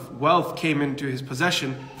 units of wealth came into his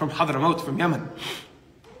possession from Hadramaut, from Yemen.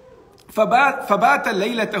 فَبَاتَ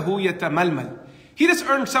لَيْلَتَهُ يَتَمَلْمَلْ. He just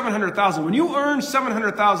earned 700,000. When you earn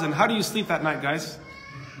 700,000, how do you sleep that night, guys?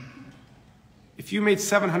 If you made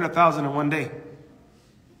 700,000 in one day.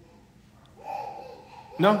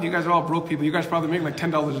 No, you guys are all broke people. You guys probably make like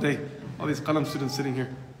 $10 a day. All these Qalam students sitting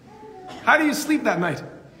here. How do you sleep that night?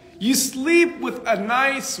 You sleep with a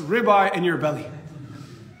nice ribeye in your belly.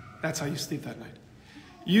 That's how you sleep that night.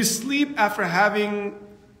 You sleep after having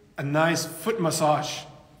a nice foot massage.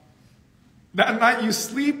 That night you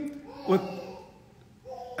sleep with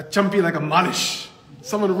a chumpy like a malish.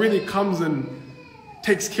 Someone really comes and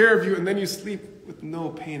takes care of you, and then you sleep with no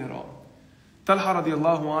pain at all. Talha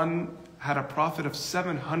radiallahu anhu had a profit of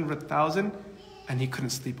 700,000 and he couldn't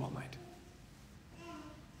sleep all night.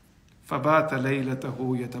 فَبَاتَ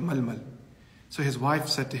لَيْلَتَهُ يَتَمَلْمَلْ. So his wife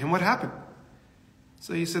said to him, what happened?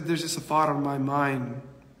 So he said, there's just a thought on my mind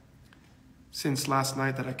since last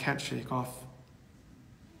night that I can't shake off.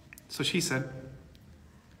 So he said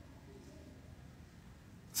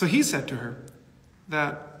to her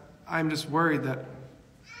that I'm just worried that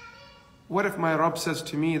what if my Rabb says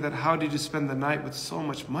to me that how did you spend the night with so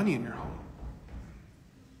much money in your home?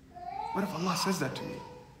 What if Allah says that to me?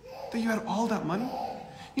 That you had all that money?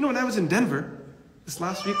 You know, when I was in Denver this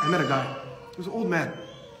last week, I met a guy. He was an old man,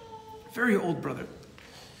 very old brother,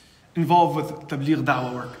 involved with tabligh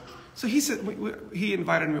da'wah work. So he said, he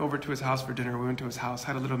invited me over to his house for dinner. We went to his house,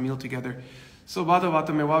 had a little meal together. So while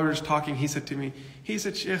we were just talking, he said to me,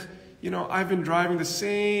 Sheikh, you know, I've been driving the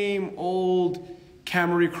same old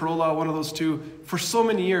Camry Corolla, one of those two, for so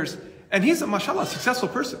many years. And he's a, mashallah, successful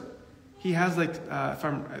person. He has like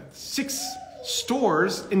 6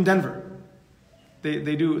 stores in Denver.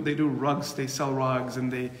 They do rugs, they sell rugs,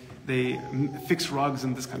 and they fix rugs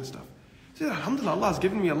and this kind of stuff. So alhamdulillah, Allah has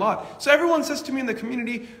given me a lot. So everyone says to me in the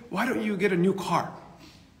community, why don't you get a new car?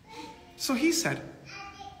 So he said,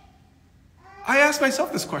 I asked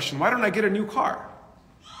myself this question, why don't I get a new car?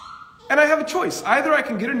 And I have a choice. Either I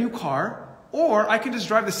can get a new car, or I can just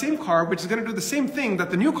drive the same car, which is going to do the same thing that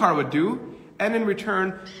the new car would do, and in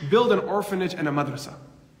return, build an orphanage and a madrasa.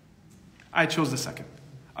 I chose the second.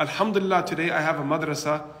 Alhamdulillah, today I have a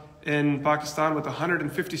madrasa in Pakistan with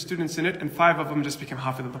 150 students in it, and 5 of them just became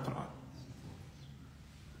Hafidh of the Quran.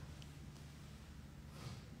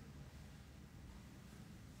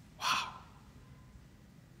 Wow.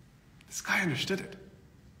 This guy understood it.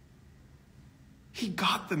 He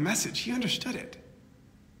got the message. He understood it.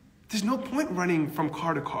 There's no point running from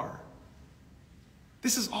car to car.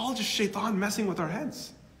 This is all just shaitan messing with our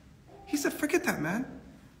heads. He said, forget that, man.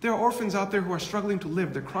 There are orphans out there who are struggling to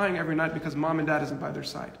live. They're crying every night because mom and dad isn't by their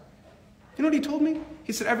side. You know what he told me?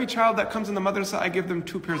 He said, every child that comes in the madrasa, I give them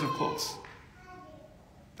 2 pairs of clothes.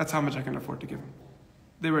 That's how much I can afford to give them.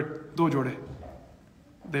 They were do jode.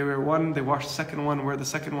 They wear one, they wash the second one, wear the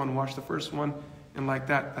second one, wash the first one, and like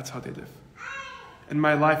that, that's how they live. And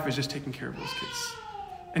my life is just taking care of those kids.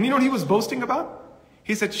 And you know what he was boasting about?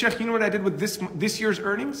 He said, Sheikh, you know what I did with this year's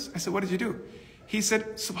earnings? I said, what did you do? He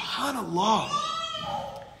said, Subhanallah.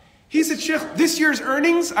 He said, Sheikh, this year's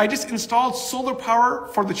earnings, I just installed solar power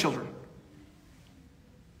for the children.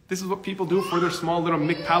 This is what people do for their small little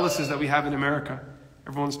mick palaces that we have in America.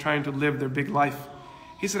 Everyone's trying to live their big life.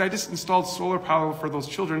 He said, I just installed solar power for those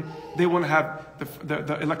children. They won't have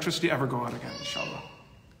the electricity ever go out again, inshallah.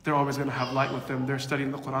 They're always going to have light with them. They're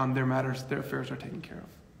studying the Quran. Their matters, their affairs are taken care of.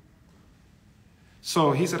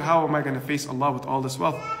 So he said, how am I going to face Allah with all this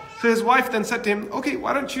wealth? So his wife then said to him, okay,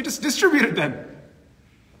 why don't you just distribute it then?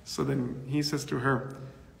 So then he says to her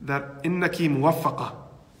that innaki muwaffaqa,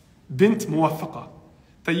 bint muwaffaqa,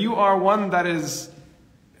 that you are one that is,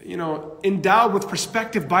 endowed with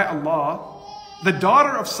perspective by Allah, the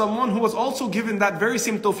daughter of someone who was also given that very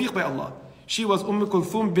same tawfiq by Allah. She was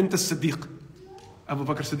Kulthum bint as-Siddiq, Abu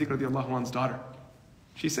Bakr Siddiq radiallahu anhu's daughter.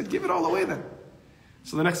 She said, give it all away then.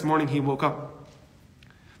 So the next morning he woke up.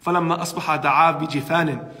 فَلَمَّا أَصْبَحَ دَعَا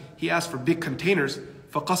بِجِفَانٍ. He asked for big containers.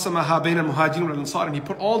 فَقَسَمَهَا بَيْنَ الْمُهَاجِرِينَ وَالْأَنصَارِ. And he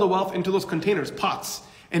put all the wealth into those containers, pots.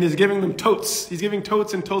 And he's giving them totes. He's giving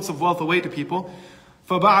totes and totes of wealth away to people.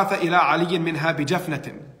 فَبَعَثَ إِلَىٰ عَلِيٍّ مِنْهَا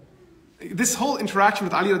بِجَفْنَةٍ. This whole interaction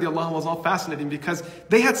with Ali radiallahu anhu was all fascinating because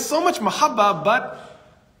they had so much mahabba, but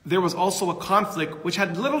there was also a conflict which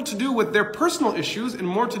had little to do with their personal issues and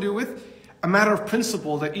more to do with a matter of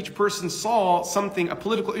principle, that each person saw something, a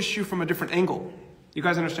political issue, from a different angle. You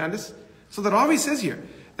guys understand this? So the Rawi says here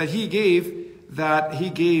that he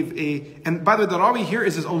gave a, and by the way, the Rawi here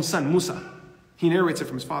is his own son, Musa. He narrates it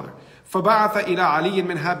from his father. فَبَعَثَ إِلَىٰ عَلِيٍّ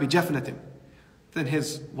مِنْهَا بِجَفْنَةٍ. Then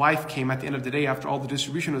his wife came at the end of the day after all the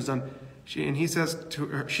distribution was done. She says to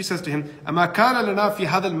him, أَمَا كَانَ لَنَا فِي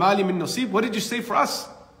هَذَا الْمَالِ مِن نَصِيبٍ. What did you say for us?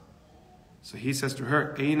 So he says to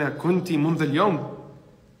her, أَيْنَ كُنْتِ مُنذَ الْيَوْمِ.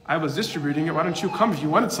 I was distributing it, why don't you come if you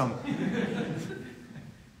wanted some?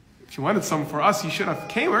 If you wanted some for us, you should have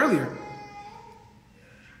came earlier.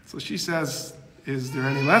 So she says, is there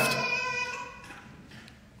any left?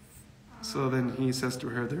 So then he says to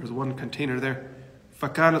her, there's one container there.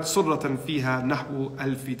 فَكَانَتْ صُرَّةً فِيهَا نَحْوُ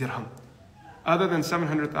أَلْفِ دِرْهَمٍ. Other than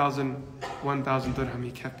 700,000, 1,000 dirham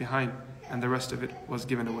he kept behind, and the rest of it was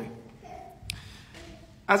given away.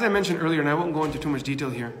 As I mentioned earlier, and I won't go into too much detail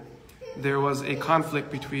here, there was a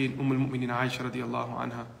conflict between al-Mu'minin Aisha radiallahu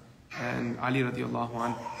anha and Ali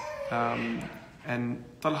radiallahu anha. And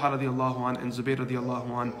Talha radiallahu anha and Zubayr radiallahu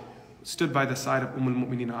anha stood by the side of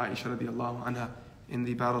al-Mu'minin Aisha radiallahu anha in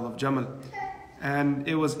the battle of Jamal. And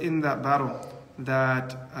it was in that battle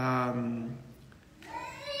that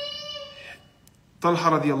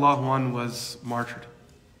Talha radiallahu anhu was martyred.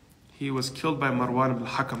 He was killed by Marwan ibn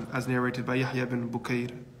al-Hakam, as narrated by Yahya bin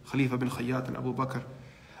Bukayr, Khalifa bin Khayyat, and Abu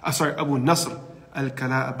Nasr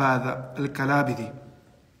al-Kalabidi.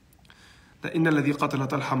 That inna alladhi qatala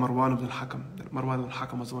Talha Marwan ibn al-Hakam. That Marwan ibn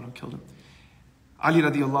al-Hakam was the one who killed him. Ali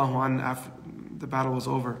radiallahu anhu, after the battle was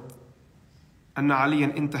over, anna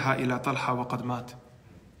Aliyan intaha ila Talha wa qad mat.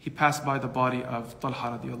 He passed by the body of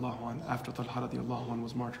Talha radiallahu anhu after Talha radiallahu anhu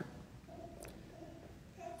was martyred.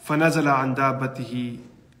 فَنَزَلَ عَنْ دَابَّتِهِ.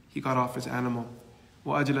 He got off his animal.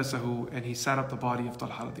 وَأَجْلَسَهُ. And he sat up the body of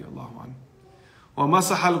Talha radiallahu anhu.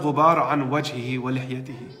 وَمَسَحَ الْغُبَارَ عَنْ وَجْهِهِ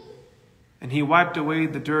وَلِحْيَتِهِ. And he wiped away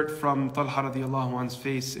the dirt from Talha radiallahu anhu's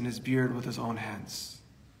face and his beard with his own hands.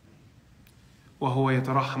 وَهُوَ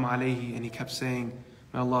يَتَرَحَّمْ عَلَيْهِ. And he kept saying,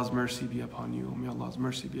 may Allah's mercy be upon you. May Allah's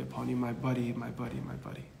mercy be upon you, my buddy, my buddy, my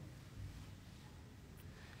buddy.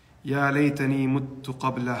 يَا لَيْتَنِي مُتُّ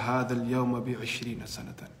قَبْلَ هَذَا الْيَوْمَ بِعِشْرِينَ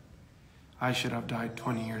سَنَةً. I should have died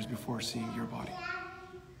 20 years before seeing your body.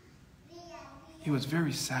 He was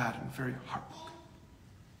very sad and very heartbroken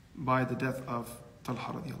by the death of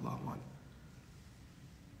Talha radiallahu anhu.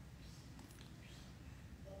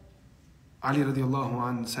 Ali radiallahu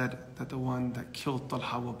anhu said that the one that killed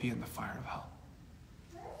Talha will be in the fire of hell.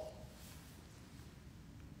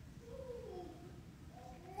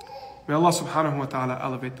 May Allah subhanahu wa ta'ala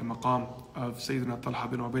elevate the maqam of Sayyidina Talha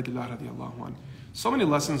bin Ubaydillah radiallahu anhu. So many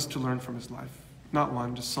lessons to learn from his life. Not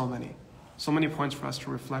one, just so many. So many points for us to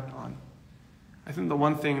reflect on. I think the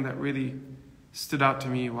one thing that really stood out to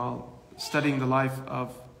me while studying the life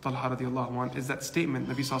of Talha radiallahu anhu is that statement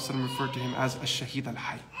Nabi sallallahu alaihi wasallam referred to him as a shaheed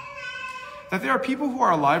al-hayy. That there are people who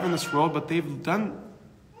are alive in this world, but they've done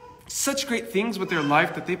such great things with their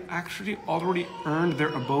life that they've actually already earned their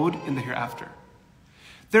abode in the hereafter.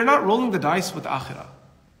 They're not rolling the dice with akhirah.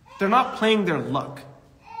 They're not playing their luck.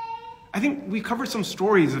 I think we covered some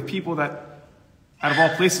stories of people that, out of all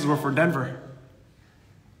places, were for Denver,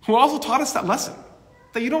 who also taught us that lesson,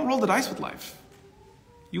 that you don't roll the dice with life.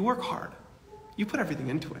 You work hard. You put everything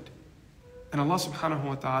into it. And Allah subhanahu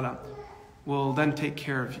wa ta'ala will then take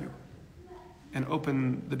care of you and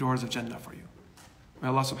open the doors of Jannah for you. May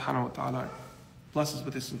Allah subhanahu wa ta'ala bless us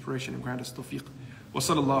with this inspiration and grant us tawfiq. Wa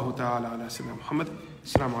sallallahu ta'ala ala sayyidina Muhammad.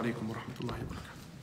 Assalamu alaikum wa rahmatullahi wa barakatuh.